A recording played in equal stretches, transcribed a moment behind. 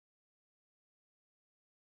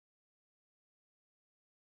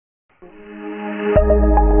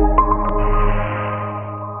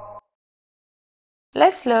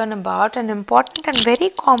Let's learn about an important and very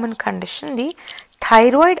common condition, the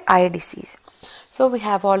thyroid eye disease. So we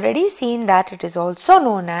have already seen that it is also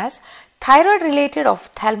known as thyroid related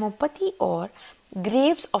ophthalmopathy or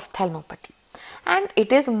Graves' ophthalmopathy, and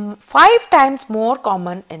it is 5 times more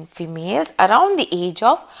common in females around the age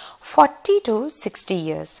of 40 to 60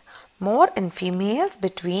 years, more in females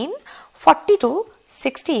between 40 to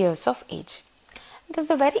 60 years of age. This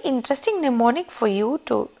is a very interesting mnemonic for you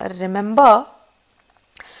to remember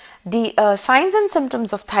the signs and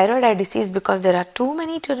symptoms of thyroid eye disease, because there are too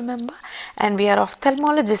many to remember, and we are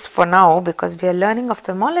ophthalmologists for now because we are learning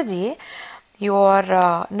ophthalmology. Your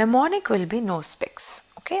mnemonic will be no specs.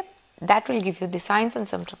 Okay, that will give you the signs and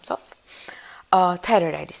symptoms of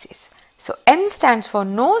thyroid eye disease. So N stands for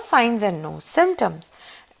no signs and no symptoms.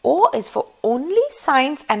 O is for only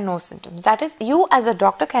signs and no symptoms. That is, you as a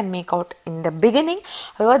doctor can make out in the beginning,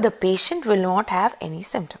 however the patient will not have any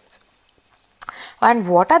symptoms. And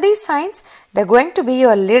what are these signs? They are going to be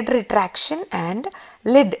your lid retraction and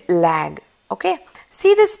lid lag. Okay,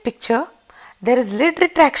 see this picture. There is lid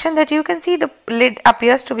retraction, that you can see the lid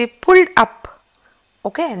appears to be pulled up.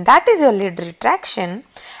 Okay, and that is your lid retraction.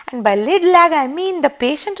 And by lid lag, I mean the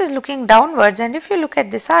patient is looking downwards, and if you look at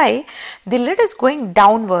this eye, the lid is going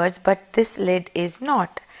downwards, but this lid is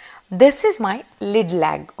not. This is my lid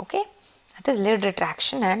lag. Okay, that is lid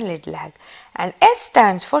retraction and lid lag. And S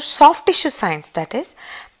stands for soft tissue signs, that is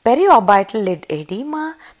periorbital lid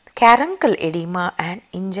edema, Caruncle edema, and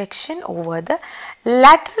injection over the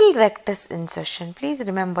lateral rectus insertion. Please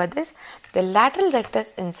remember this, the lateral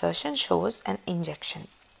rectus insertion shows an injection.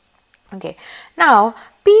 Okay, now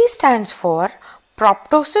P stands for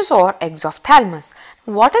proptosis or exophthalmos.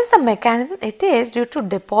 What is the mechanism? It is due to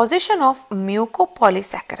deposition of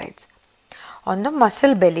mucopolysaccharides on the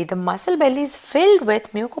muscle belly. The muscle belly is filled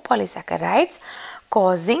with mucopolysaccharides,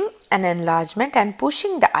 causing an enlargement and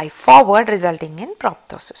pushing the eye forward, resulting in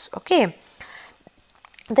proptosis. Okay,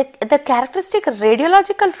 the characteristic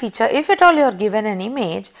radiological feature, if at all you are given an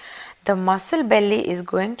image, the muscle belly is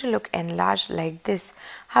going to look enlarged like this.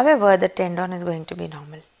 However, the tendon is going to be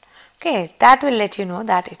normal. Okay, that will let you know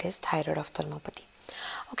that it is thyroid ophthalmopathy.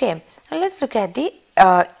 Okay, now let's look at the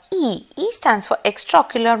E. E stands for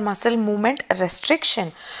extraocular muscle movement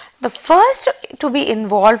restriction. The first to be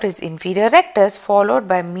involved is inferior rectus, followed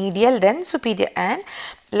by medial, then superior, and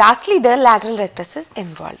lastly the lateral rectus is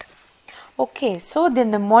involved. Okay, so the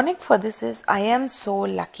mnemonic for this is I am so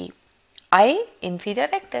lucky. I, inferior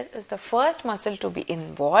rectus, is the first muscle to be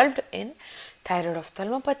involved in thyroid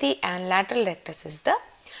ophthalmopathy, and lateral rectus is the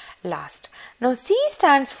last. Now C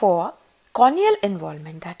stands for corneal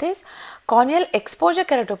involvement, that is corneal exposure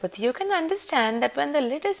keratopathy. You can understand that when the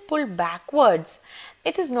lid is pulled backwards,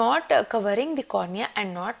 it is not covering the cornea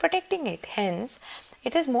and not protecting it. Hence,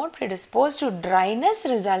 it is more predisposed to dryness,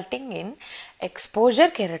 resulting in exposure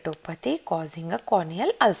keratopathy, causing a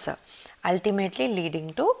corneal ulcer, ultimately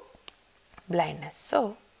leading to blindness.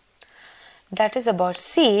 So that is about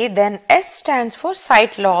C. Then S stands for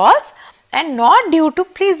sight loss, and not due to,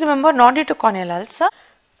 please remember, not due to corneal ulcer.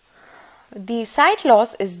 The sight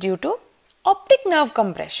loss is due to optic nerve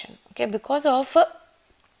compression. Okay, because of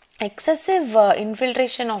excessive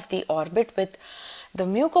infiltration of the orbit with the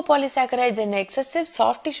mucopolysaccharides and excessive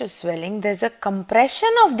soft tissue swelling, there is a compression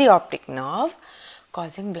of the optic nerve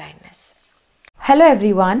causing blindness. Hello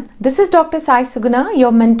everyone, this is Dr. Sai Suguna,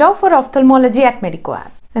 your mentor for ophthalmology at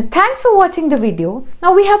Medicoapps. Now, thanks for watching the video.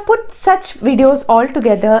 Now we have put such videos all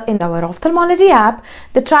together in our ophthalmology app.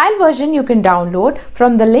 The trial version you can download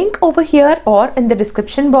from the link over here or in the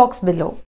description box below.